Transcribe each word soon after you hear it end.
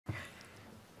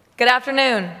Good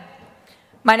afternoon.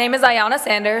 My name is Ayanna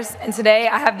Sanders, and today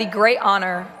I have the great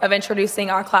honor of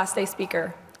introducing our Class Day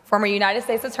speaker, former United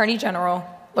States Attorney General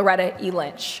Loretta E.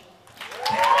 Lynch.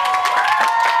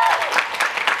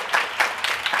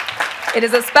 It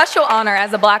is a special honor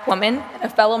as a Black woman and a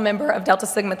fellow member of Delta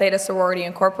Sigma Theta Sorority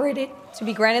Incorporated to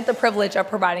be granted the privilege of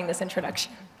providing this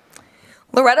introduction.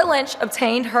 Loretta Lynch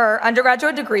obtained her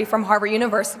undergraduate degree from Harvard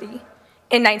University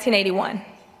in 1981.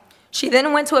 She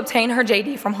then went to obtain her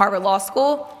JD from Harvard Law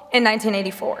School in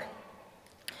 1984.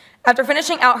 After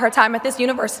finishing out her time at this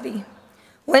university,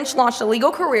 Lynch launched a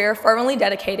legal career fervently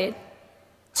dedicated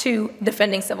to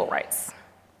defending civil rights.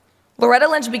 Loretta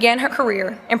Lynch began her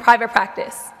career in private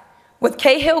practice with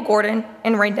Cahill, Gordon,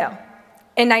 and Randell.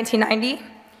 In 1990,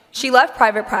 she left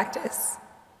private practice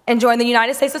and joined the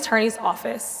United States Attorney's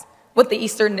Office with the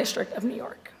Eastern District of New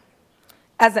York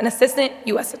as an assistant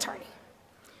U.S. attorney.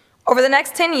 Over the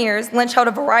next 10 years, Lynch held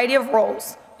a variety of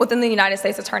roles within the United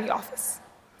States Attorney Office,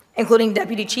 including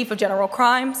Deputy Chief of General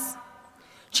Crimes,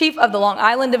 Chief of the Long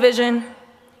Island Division,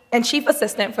 and Chief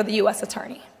Assistant for the U.S.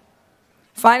 Attorney.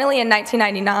 Finally, in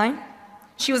 1999,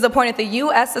 she was appointed the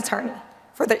U.S. Attorney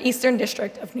for the Eastern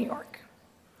District of New York.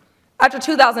 After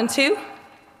 2002,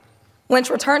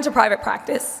 Lynch returned to private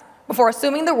practice before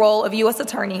assuming the role of U.S.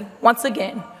 Attorney once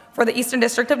again for the Eastern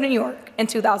District of New York in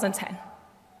 2010.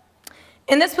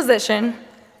 In this position,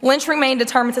 Lynch remained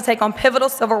determined to take on pivotal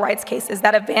civil rights cases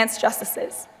that advanced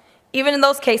justices, even in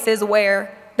those cases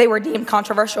where they were deemed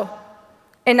controversial.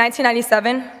 In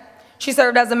 1997, she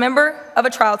served as a member of a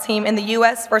trial team in the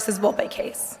U.S. versus Volpe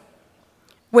case,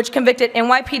 which convicted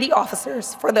NYPD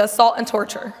officers for the assault and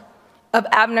torture of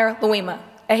Abner Louima,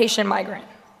 a Haitian migrant.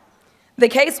 The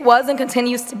case was and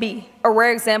continues to be a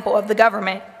rare example of the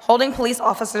government holding police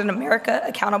officers in America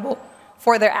accountable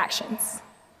for their actions.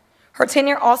 Her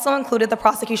tenure also included the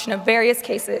prosecution of various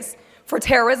cases for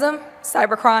terrorism,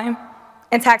 cybercrime,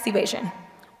 and tax evasion,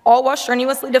 all while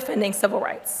strenuously defending civil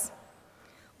rights.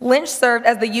 Lynch served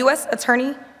as the U.S.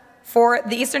 Attorney for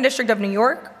the Eastern District of New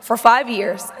York for 5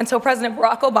 years until President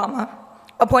Barack Obama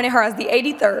appointed her as the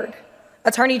 83rd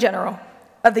Attorney General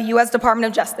of the U.S. Department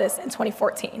of Justice in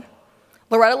 2014.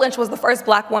 Loretta Lynch was the first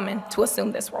Black woman to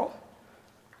assume this role.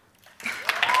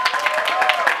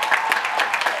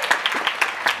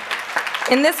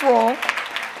 In this role,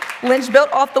 Lynch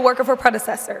built off the work of her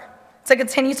predecessor to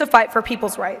continue to fight for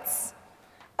people's rights.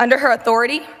 Under her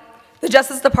authority, the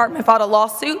Justice Department filed a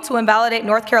lawsuit to invalidate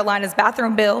North Carolina's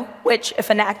bathroom bill, which,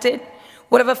 if enacted,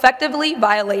 would have effectively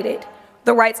violated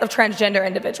the rights of transgender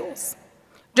individuals.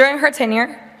 During her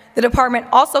tenure, the department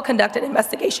also conducted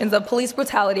investigations of police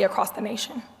brutality across the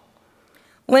nation.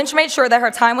 Lynch made sure that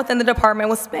her time within the department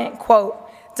was spent, quote,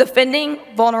 defending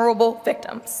vulnerable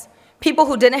victims, people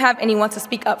who didn't have anyone to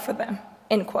speak up for them,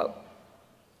 end quote.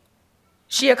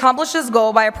 She accomplished this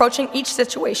goal by approaching each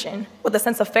situation with a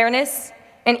sense of fairness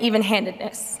and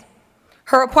even-handedness.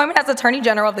 Her appointment as Attorney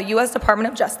General of the U.S. Department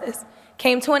of Justice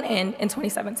came to an end in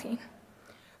 2017.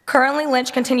 Currently,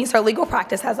 Lynch continues her legal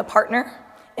practice as a partner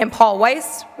in Paul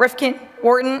Weiss, Rifkin,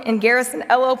 Wharton, and Garrison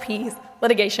LLP's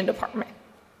litigation department.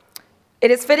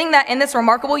 It is fitting that in this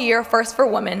remarkable year, first for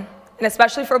women, and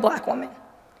especially for Black women,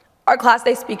 our Class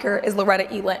Day speaker is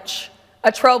Loretta E. Lynch,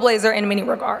 a trailblazer in many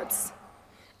regards.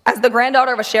 As the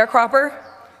granddaughter of a sharecropper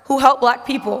who helped Black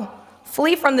people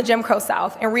flee from the Jim Crow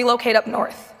South and relocate up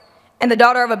north, and the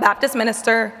daughter of a Baptist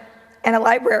minister and a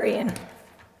librarian,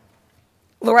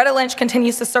 Loretta Lynch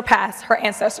continues to surpass her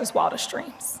ancestors' wildest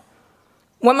dreams.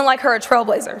 Women like her are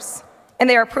trailblazers, and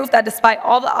they are proof that despite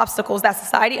all the obstacles that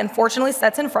society unfortunately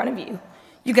sets in front of you,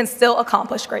 you can still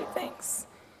accomplish great things.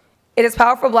 It is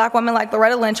powerful Black women like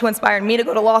Loretta Lynch who inspired me to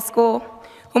go to law school,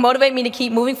 who motivate me to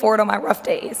keep moving forward on my rough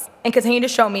days, and continue to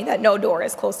show me that no door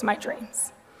is closed to my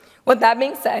dreams. With that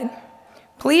being said,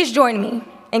 please join me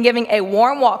in giving a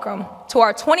warm welcome to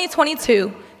our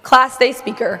 2022 Class Day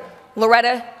speaker,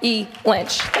 Loretta E.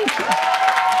 Lynch. Thank you.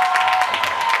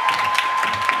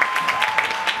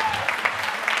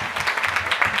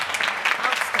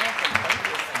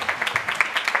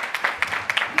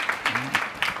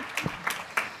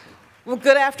 Well,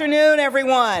 good afternoon,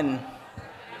 everyone.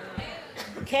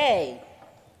 Okay.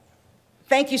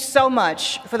 Thank you so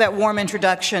much for that warm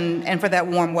introduction and for that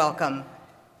warm welcome.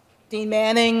 Dean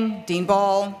Manning, Dean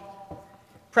Ball,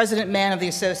 President Mann of the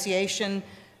Association,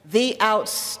 the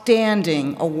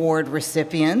outstanding award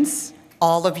recipients,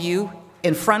 all of you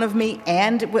in front of me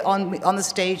and on the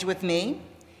stage with me,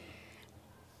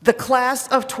 the class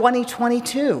of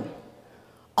 2022,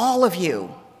 all of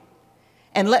you.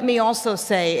 And let me also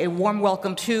say a warm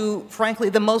welcome to, frankly,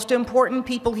 the most important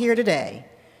people here today,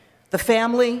 the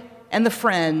family and the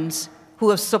friends who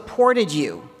have supported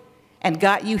you and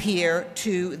got you here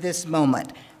to this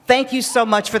moment. Thank you so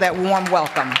much for that warm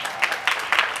welcome.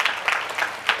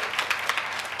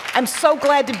 I'm so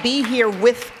glad to be here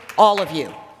with all of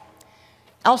you.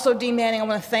 Also, Dean Manning, I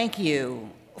want to thank you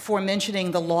for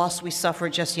mentioning the loss we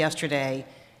suffered just yesterday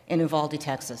in Uvalde,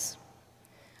 Texas.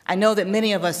 I know that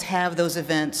many of us have those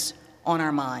events on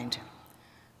our mind.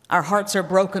 Our hearts are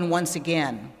broken once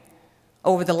again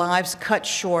over the lives cut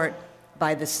short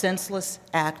by the senseless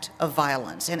act of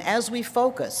violence. And as we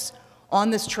focus on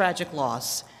this tragic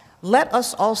loss, let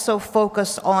us also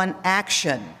focus on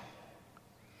action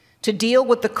to deal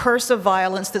with the curse of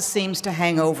violence that seems to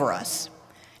hang over us.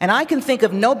 And I can think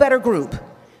of no better group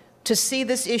to see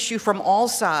this issue from all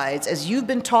sides as you've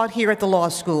been taught here at the law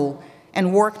school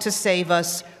and work to save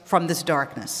us from this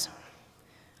darkness.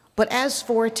 But as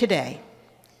for today,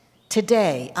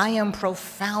 I am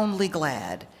profoundly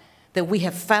glad that we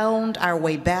have found our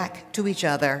way back to each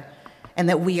other and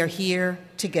that we are here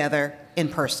together in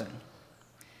person.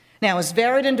 Now, as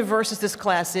varied and diverse as this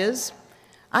class is,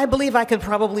 I believe I can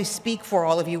probably speak for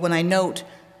all of you when I note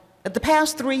that the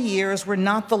past 3 years were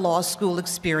not the law school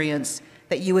experience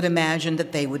that you would imagine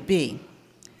that they would be.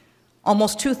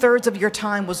 Almost 2/3 of your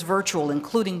time was virtual,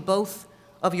 including both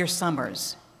of your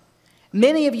summers.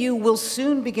 Many of you will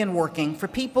soon begin working for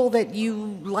people that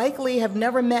you likely have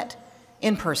never met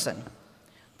in person,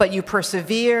 but you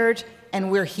persevered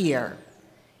and we're here.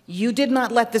 You did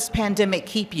not let this pandemic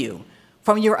keep you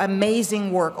from your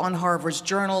amazing work on Harvard's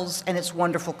journals and its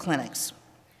wonderful clinics.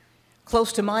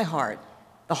 Close to my heart,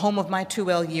 the home of my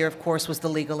 2L year, of course, was the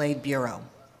Legal Aid Bureau,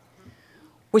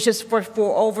 which is for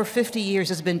over 50 years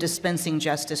has been dispensing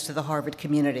justice to the Harvard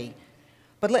community.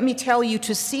 But let me tell you,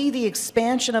 to see the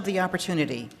expansion of the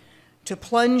opportunity to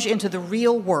plunge into the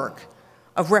real work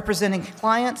of representing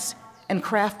clients and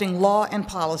crafting law and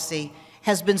policy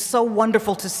has been so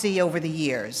wonderful to see over the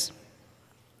years.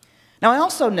 Now, I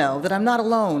also know that I'm not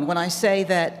alone when I say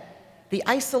that the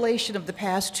isolation of the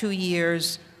past 2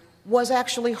 years was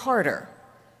actually harder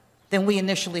than we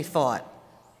initially thought,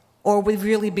 or we've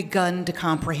really begun to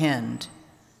comprehend.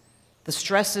 The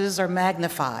stresses are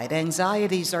magnified,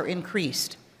 anxieties are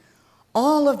increased.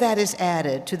 All of that is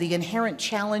added to the inherent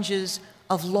challenges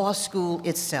of law school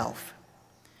itself.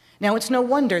 Now, it's no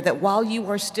wonder that while you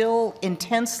are still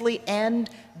intensely and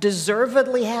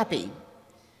deservedly happy,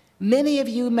 many of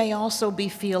you may also be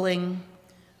feeling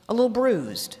a little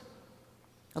bruised,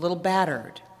 a little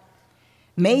battered,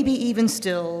 maybe even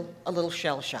still a little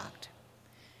shell-shocked.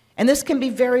 And this can be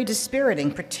very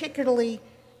dispiriting, particularly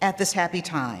at this happy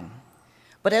time.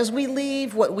 But as we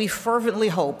leave what we fervently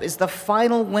hope is the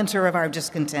final winter of our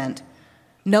discontent,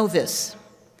 know this: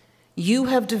 you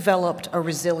have developed a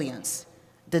resilience,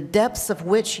 the depths of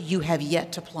which you have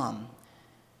yet to plumb,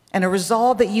 and a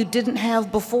resolve that you didn't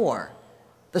have before,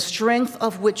 the strength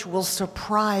of which will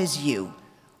surprise you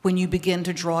when you begin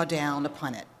to draw down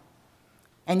upon it.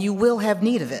 And you will have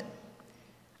need of it.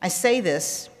 I say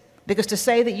this because to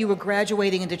say that you are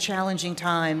graduating into challenging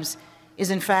times is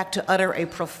in fact to utter a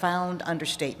profound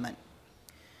understatement.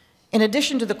 In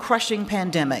addition to the crushing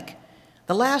pandemic,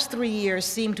 the last 3 years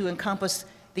seem to encompass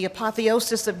the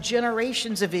apotheosis of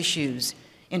generations of issues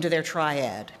into their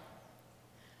triad.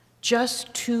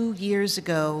 Just 2 years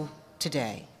ago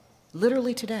today,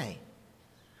 literally today,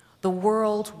 the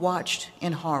world watched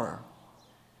in horror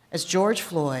as George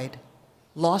Floyd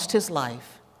lost his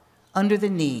life under the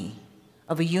knee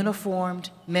of a uniformed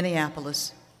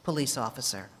Minneapolis police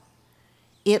officer.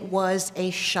 It was a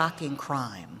shocking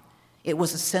crime. It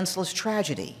was a senseless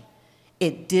tragedy.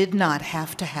 It did not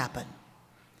have to happen.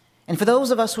 And for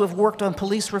those of us who have worked on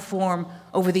police reform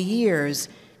over the years,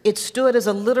 it stood as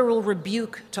a literal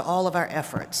rebuke to all of our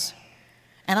efforts.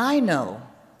 And I know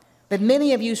that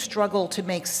many of you struggle to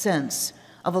make sense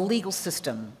of a legal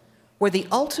system where the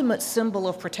ultimate symbol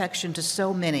of protection to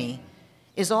so many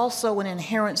is also an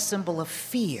inherent symbol of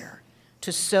fear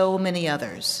to so many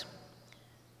others.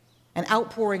 An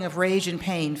outpouring of rage and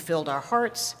pain filled our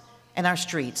hearts and our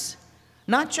streets,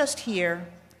 not just here,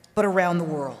 but around the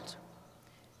world.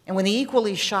 And when the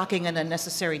equally shocking and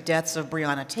unnecessary deaths of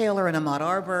Breonna Taylor and Ahmaud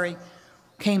Arbery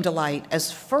came to light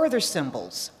as further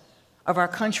symbols of our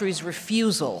country's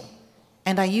refusal,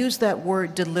 and I use that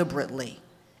word deliberately,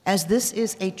 as this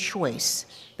is a choice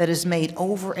that is made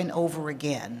over and over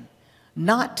again,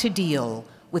 not to deal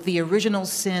with the original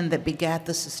sin that begat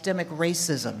the systemic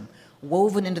racism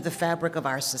woven into the fabric of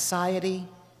our society,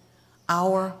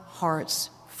 our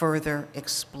hearts further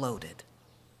exploded.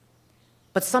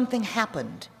 But something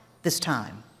happened this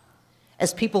time.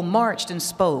 As people marched and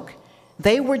spoke,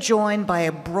 they were joined by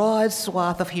a broad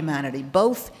swath of humanity,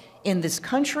 both in this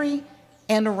country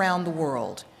and around the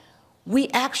world, we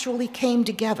actually came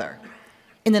together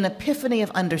in an epiphany of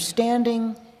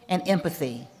understanding and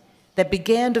empathy that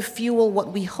began to fuel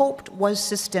what we hoped was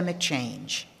systemic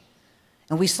change.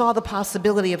 And we saw the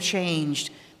possibility of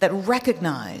change that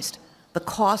recognized the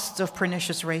costs of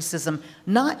pernicious racism,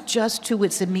 not just to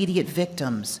its immediate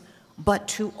victims, but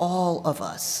to all of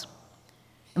us.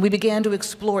 And we began to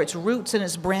explore its roots and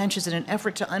its branches in an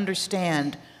effort to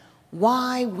understand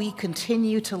why we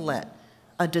continue to let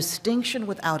a distinction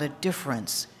without a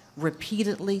difference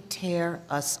repeatedly tear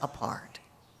us apart.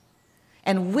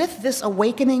 And with this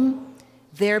awakening,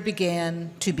 there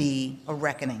began to be a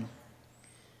reckoning.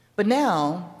 But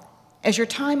now, as your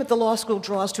time at the law school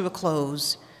draws to a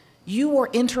close, you are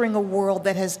entering a world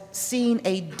that has seen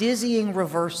a dizzying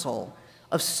reversal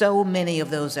of so many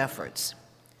of those efforts.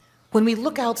 When we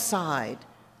look outside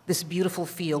this beautiful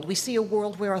field, we see a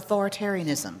world where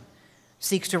authoritarianism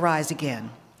seeks to rise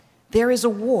again. There is a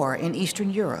war in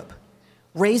Eastern Europe,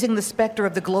 raising the specter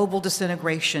of the global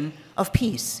disintegration of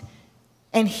peace.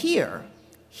 And here,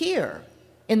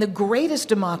 in the greatest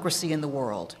democracy in the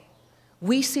world,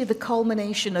 we see the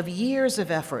culmination of years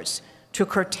of efforts to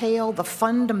curtail the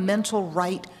fundamental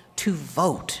right to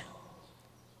vote,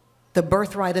 the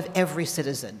birthright of every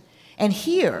citizen. And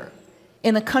here,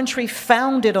 in a country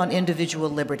founded on individual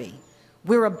liberty,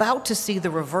 we're about to see the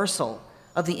reversal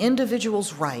of the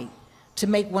individual's right to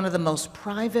make one of the most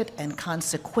private and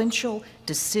consequential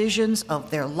decisions of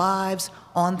their lives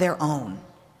on their own.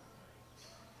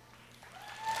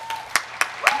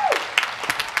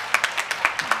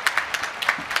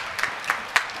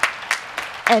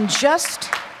 And just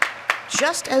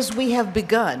as we have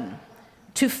begun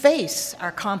to face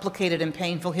our complicated and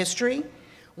painful history,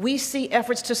 we see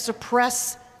efforts to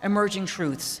suppress emerging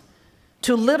truths,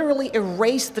 to literally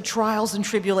erase the trials and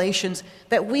tribulations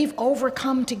that we've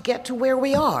overcome to get to where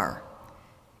we are,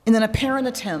 in an apparent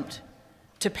attempt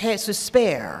to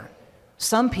spare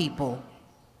some people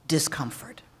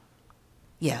discomfort.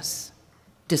 Yes,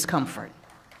 discomfort.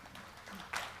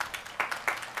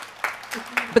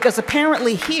 Because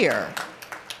apparently here,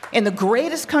 in the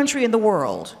greatest country in the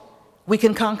world, we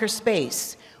can conquer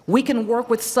space, we can work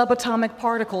with subatomic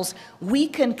particles, we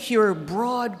can cure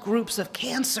broad groups of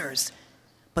cancers,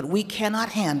 but we cannot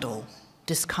handle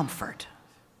discomfort.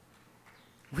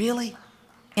 Really?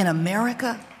 In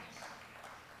America?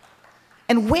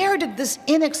 And where did this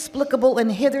inexplicable and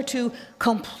hitherto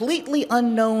completely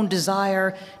unknown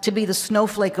desire to be the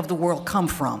snowflake of the world come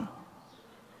from?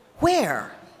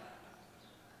 Where?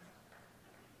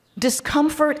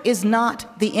 Discomfort is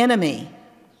not the enemy.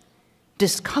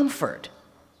 Discomfort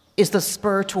is the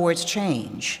spur towards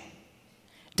change.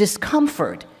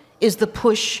 Discomfort is the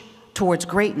push towards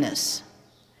greatness.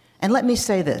 And let me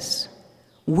say this,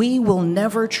 we will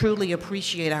never truly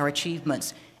appreciate our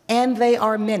achievements, and they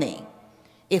are many,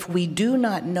 if we do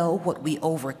not know what we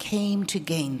overcame to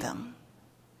gain them.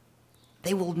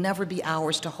 They will never be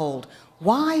ours to hold.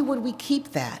 Why would we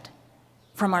keep that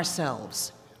from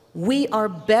ourselves? We are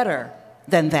better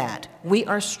than that. We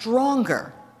are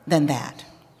stronger than that.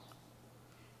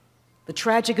 The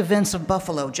tragic events of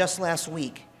Buffalo just last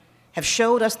week have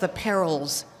showed us the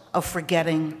perils of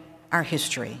forgetting our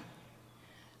history.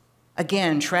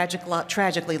 Again,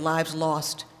 tragically, lives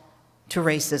lost to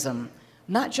racism.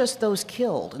 Not just those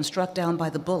killed and struck down by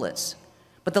the bullets,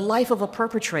 but the life of a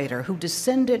perpetrator who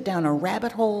descended down a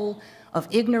rabbit hole of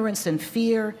ignorance and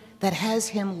fear that has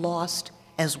him lost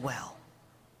as well.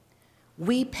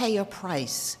 We pay a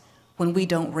price when we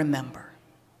don't remember.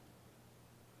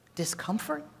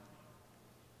 Discomfort?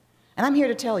 And I'm here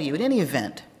to tell you, in any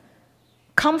event,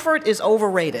 comfort is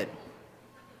overrated.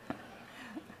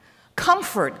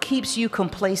 Comfort keeps you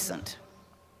complacent.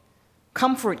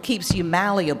 Comfort keeps you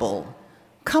malleable.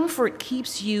 Comfort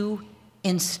keeps you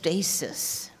in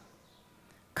stasis.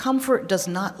 Comfort does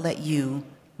not let you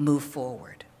move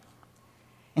forward.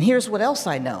 And here's what else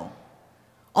I know.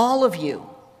 All of you,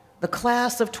 the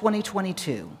class of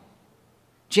 2022,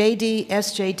 JD,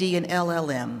 SJD, and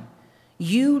LLM,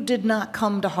 you did not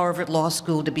come to Harvard Law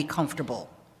School to be comfortable.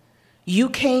 You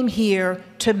came here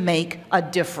to make a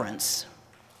difference.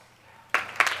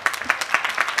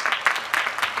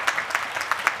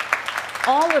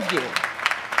 All of you.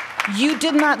 You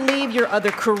did not leave your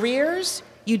other careers,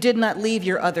 you did not leave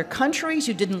your other countries,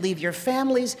 you didn't leave your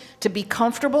families to be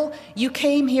comfortable. You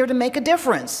came here to make a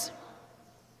difference.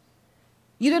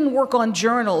 You didn't work on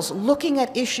journals looking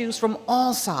at issues from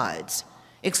all sides,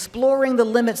 exploring the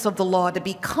limits of the law to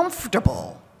be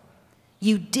comfortable.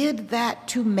 You did that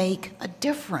to make a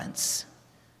difference.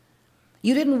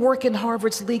 You didn't work in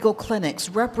Harvard's legal clinics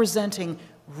representing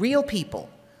real people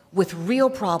with real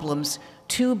problems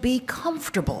to be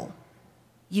comfortable.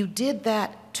 You did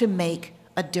that to make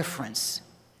a difference.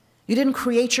 You didn't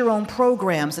create your own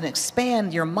programs and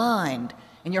expand your mind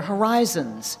and your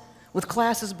horizons with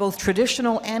classes both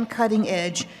traditional and cutting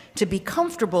edge to be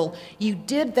comfortable. You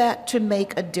did that to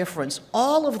make a difference.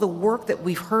 All of the work that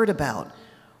we've heard about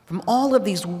from all of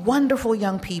these wonderful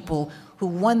young people who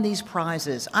won these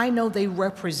prizes, I know they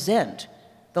represent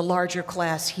the larger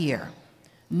class here.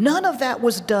 None of that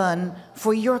was done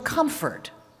for your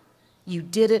comfort. You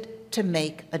did it to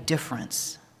make a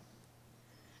difference.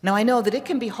 Now, I know that it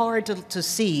can be hard to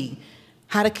see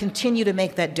how to continue to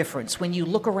make that difference when you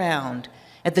look around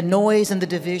at the noise and the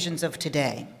divisions of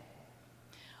today.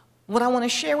 What I want to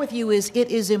share with you is it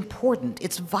is important,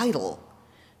 it's vital,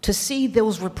 to see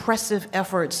those repressive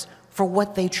efforts for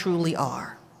what they truly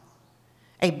are.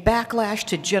 A backlash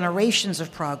to generations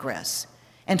of progress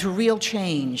and to real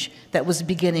change that was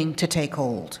beginning to take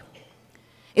hold.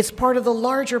 It's part of the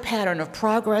larger pattern of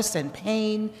progress and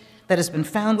pain that has been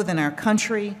found within our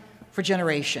country for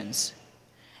generations.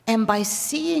 And by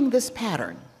seeing this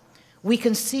pattern, we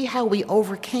can see how we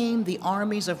overcame the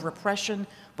armies of repression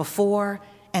before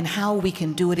and how we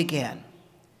can do it again.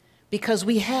 Because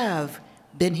we have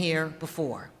been here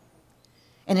before.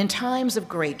 And in times of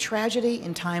great tragedy,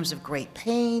 in times of great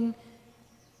pain,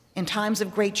 in times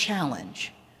of great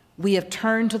challenge, we have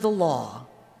turned to the law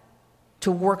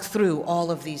to work through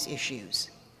all of these issues.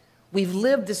 We've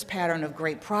lived this pattern of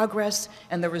great progress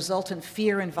and the resultant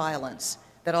fear and violence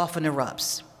that often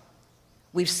erupts.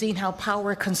 We've seen how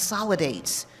power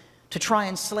consolidates to try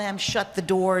and slam shut the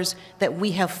doors that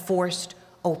we have forced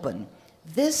open.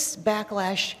 This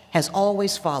backlash has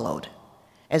always followed,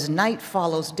 as night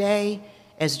follows day,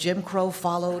 as Jim Crow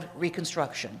followed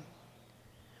Reconstruction.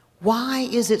 Why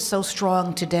is it so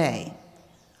strong today?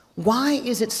 Why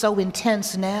is it so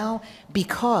intense now?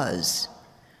 Because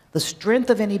the strength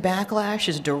of any backlash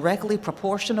is directly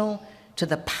proportional to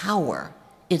the power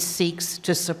it seeks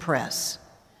to suppress.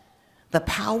 The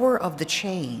power of the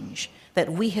change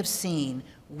that we have seen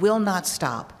will not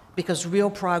stop because real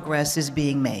progress is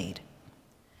being made.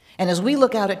 And as we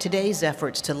look out at today's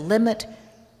efforts to limit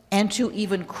and to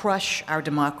even crush our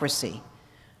democracy,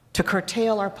 to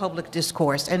curtail our public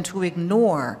discourse, and to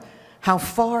ignore how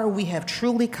far we have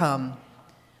truly come,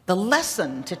 the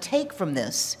lesson to take from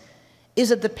this is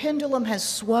that the pendulum has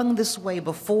swung this way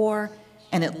before,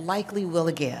 and it likely will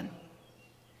again.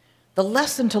 The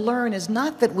lesson to learn is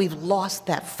not that we've lost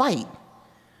that fight,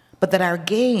 but that our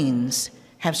gains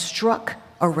have struck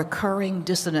a recurring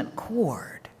dissonant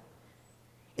chord.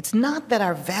 It's not that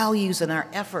our values and our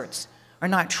efforts are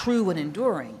not true and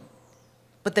enduring,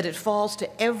 but that it falls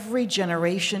to every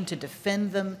generation to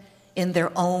defend them in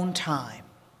their own time.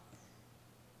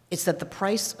 It's that the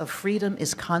price of freedom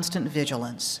is constant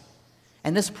vigilance,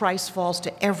 and this price falls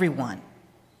to everyone,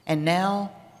 and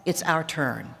now it's our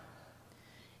turn.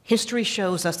 History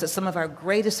shows us that some of our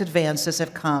greatest advances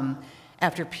have come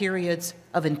after periods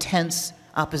of intense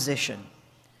opposition.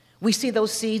 We see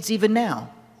those seeds even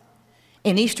now.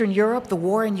 In Eastern Europe, the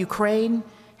war in Ukraine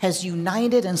has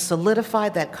united and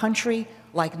solidified that country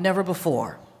like never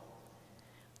before.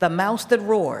 The mouse that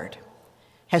roared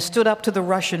has stood up to the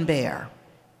Russian bear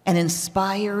and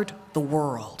inspired the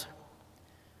world.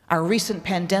 Our recent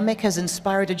pandemic has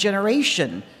inspired a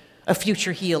generation of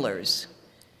future healers,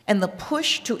 and the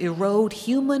push to erode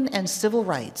human and civil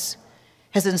rights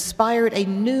has inspired a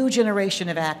new generation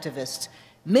of activists,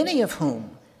 many of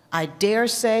whom, I dare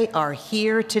say, are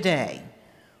here today,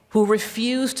 who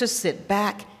refuse to sit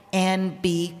back and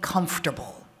be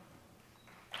comfortable.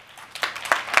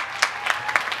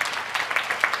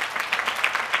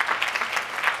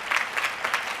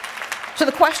 So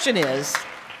the question is,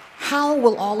 how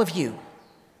will all of you,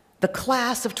 the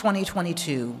class of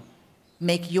 2022,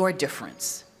 make your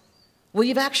difference? Well,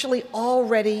 you've actually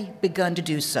already begun to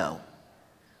do so.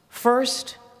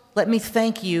 First, let me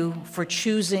thank you for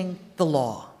choosing the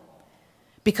law,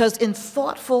 because in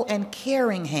thoughtful and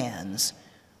caring hands,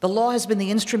 the law has been the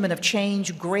instrument of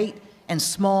change, great and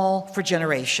small, for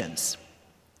generations.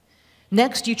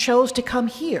 Next, you chose to come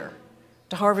here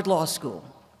to Harvard Law School.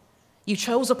 You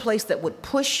chose a place that would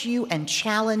push you and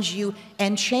challenge you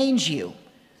and change you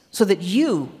so that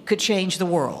you could change the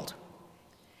world.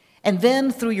 And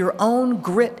then through your own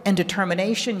grit and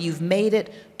determination, you've made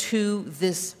it to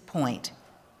this point.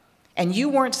 And you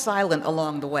weren't silent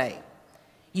along the way.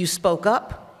 You spoke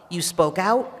up, you spoke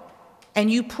out,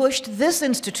 and you pushed this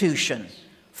institution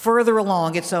further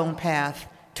along its own path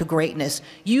to greatness.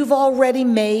 You've already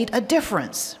made a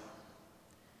difference.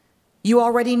 You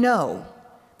already know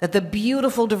that the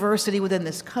beautiful diversity within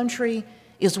this country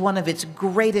is one of its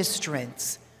greatest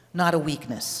strengths, not a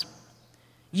weakness.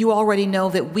 You already know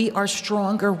that we are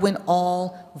stronger when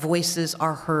all voices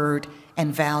are heard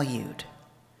and valued.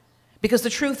 Because the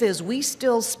truth is, we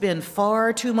still spend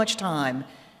far too much time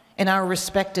in our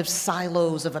respective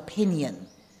silos of opinion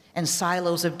and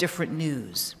silos of different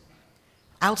news.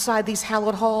 Outside these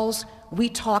hallowed halls, we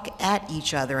talk at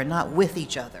each other and not with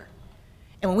each other.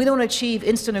 And when we don't achieve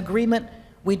instant agreement,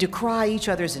 we decry each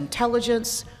other's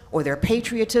intelligence or their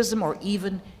patriotism or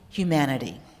even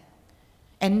humanity.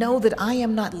 And know that I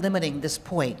am not limiting this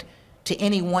point to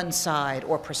any one side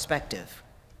or perspective.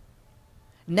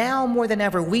 Now more than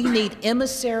ever, we need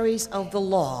emissaries of the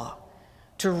law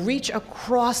to reach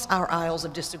across our aisles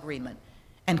of disagreement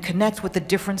and connect with the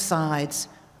different sides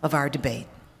of our debate.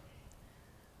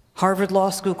 Harvard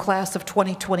Law School class of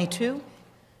 2022,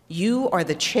 you are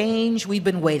the change we've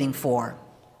been waiting for,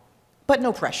 but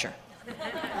no pressure.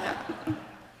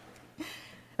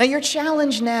 Now, your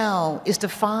challenge now is to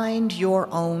find your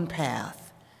own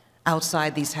path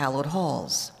outside these hallowed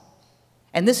halls.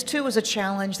 And this, too, is a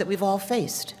challenge that we've all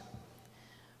faced.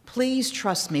 Please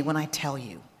trust me when I tell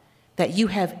you that you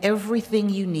have everything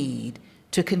you need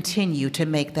to continue to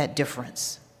make that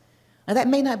difference. Now, that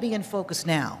may not be in focus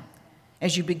now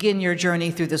as you begin your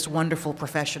journey through this wonderful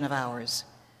profession of ours.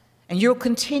 And you'll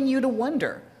continue to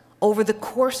wonder over the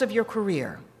course of your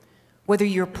career, whether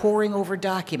you're poring over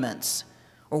documents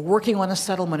or working on a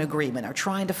settlement agreement or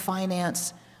trying to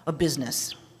finance a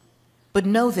business. But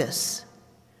know this,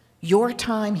 your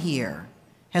time here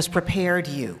has prepared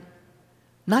you,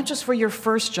 not just for your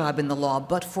first job in the law,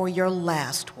 but for your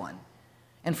last one,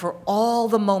 and for all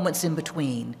the moments in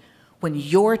between when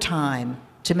your time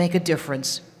to make a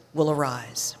difference will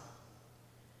arise.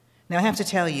 Now, I have to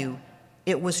tell you,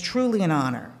 it was truly an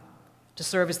honor to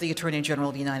serve as the Attorney General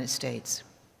of the United States.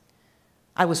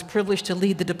 I was privileged to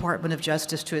lead the Department of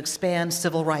Justice to expand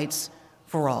civil rights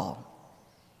for all,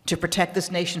 to protect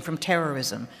this nation from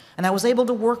terrorism, and I was able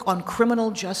to work on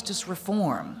criminal justice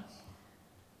reform.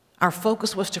 Our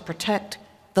focus was to protect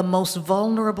the most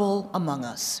vulnerable among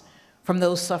us, from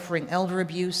those suffering elder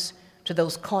abuse to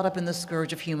those caught up in the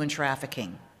scourge of human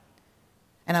trafficking.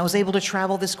 And I was able to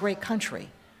travel this great country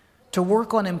to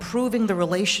work on improving the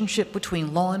relationship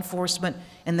between law enforcement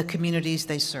and the communities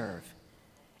they serve.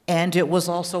 And it was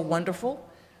also wonderful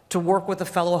to work with a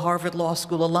fellow Harvard Law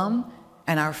School alum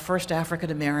and our first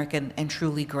African-American and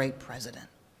truly great president.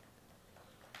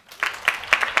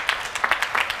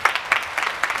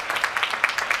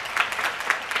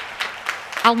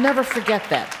 I'll never forget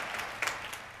that.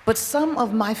 But some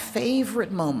of my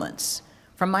favorite moments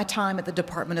from my time at the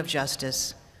Department of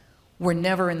Justice were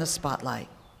never in the spotlight.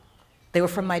 They were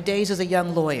from my days as a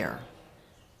young lawyer,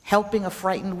 helping a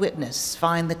frightened witness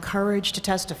find the courage to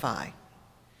testify,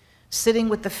 sitting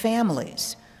with the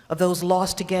families of those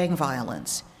lost to gang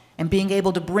violence, and being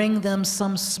able to bring them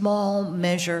some small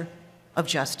measure of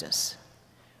justice.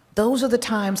 Those are the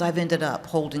times I've ended up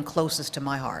holding closest to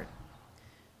my heart.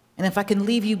 And if I can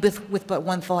leave you with but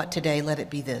one thought today, let it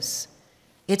be this.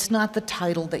 It's not the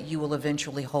title that you will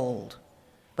eventually hold,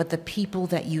 but the people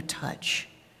that you touch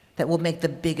that will make the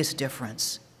biggest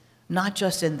difference, not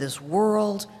just in this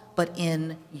world, but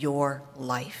in your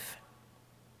life.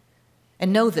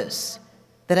 And know this,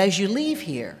 that as you leave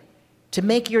here to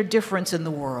make your difference in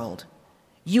the world,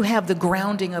 you have the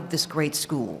grounding of this great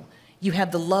school. You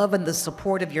have the love and the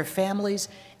support of your families,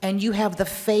 and you have the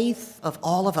faith of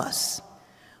all of us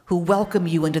who welcome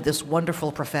you into this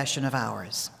wonderful profession of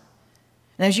ours.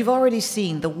 And as you've already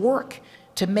seen, the work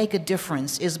to make a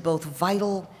difference is both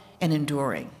vital and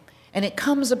enduring. And it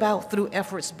comes about through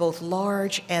efforts both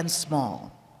large and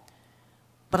small.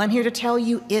 But I'm here to tell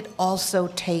you it also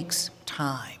takes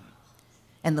time.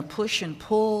 And the push and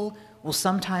pull will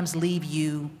sometimes leave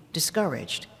you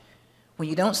discouraged. When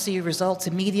you don't see results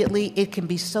immediately, it can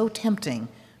be so tempting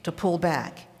to pull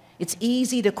back. It's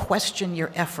easy to question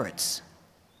your efforts.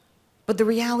 But the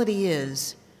reality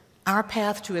is, our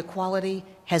path to equality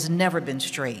has never been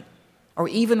straight or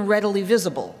even readily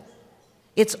visible.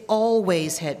 It's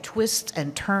always had twists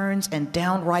and turns and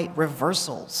downright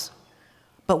reversals.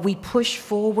 But we push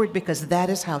forward because that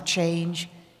is how change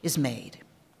is made.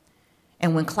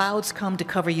 And when clouds come to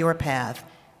cover your path,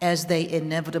 as they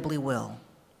inevitably will,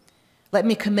 let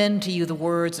me commend to you the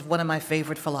words of one of my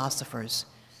favorite philosophers,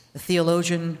 the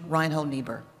theologian Reinhold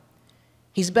Niebuhr.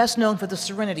 He's best known for the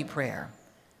Serenity Prayer,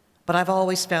 but I've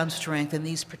always found strength in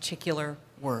these particular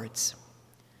words.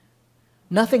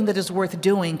 Nothing that is worth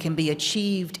doing can be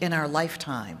achieved in our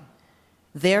lifetime.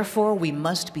 Therefore, we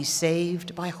must be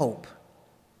saved by hope.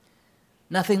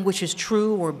 Nothing which is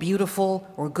true or beautiful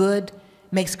or good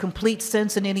makes complete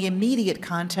sense in any immediate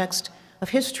context of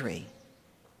history.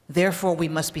 Therefore, we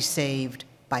must be saved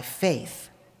by faith.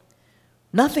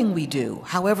 Nothing we do,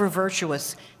 however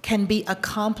virtuous, can be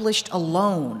accomplished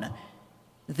alone.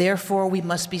 Therefore, we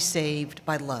must be saved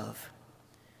by love.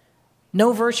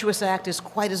 No virtuous act is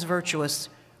quite as virtuous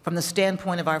from the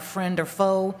standpoint of our friend or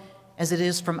foe as it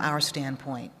is from our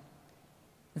standpoint.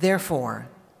 Therefore,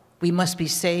 we must be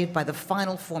saved by the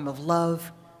final form of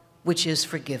love, which is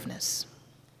forgiveness.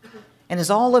 And as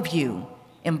all of you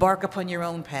embark upon your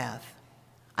own path,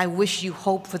 I wish you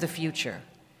hope for the future,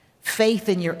 faith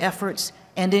in your efforts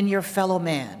and in your fellow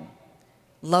man,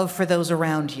 love for those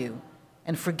around you,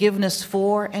 and forgiveness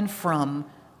for and from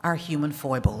our human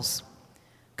foibles.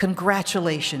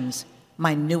 Congratulations,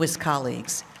 my newest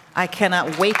colleagues. I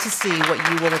cannot wait to see what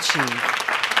you will achieve.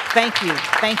 Thank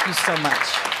you so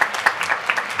much.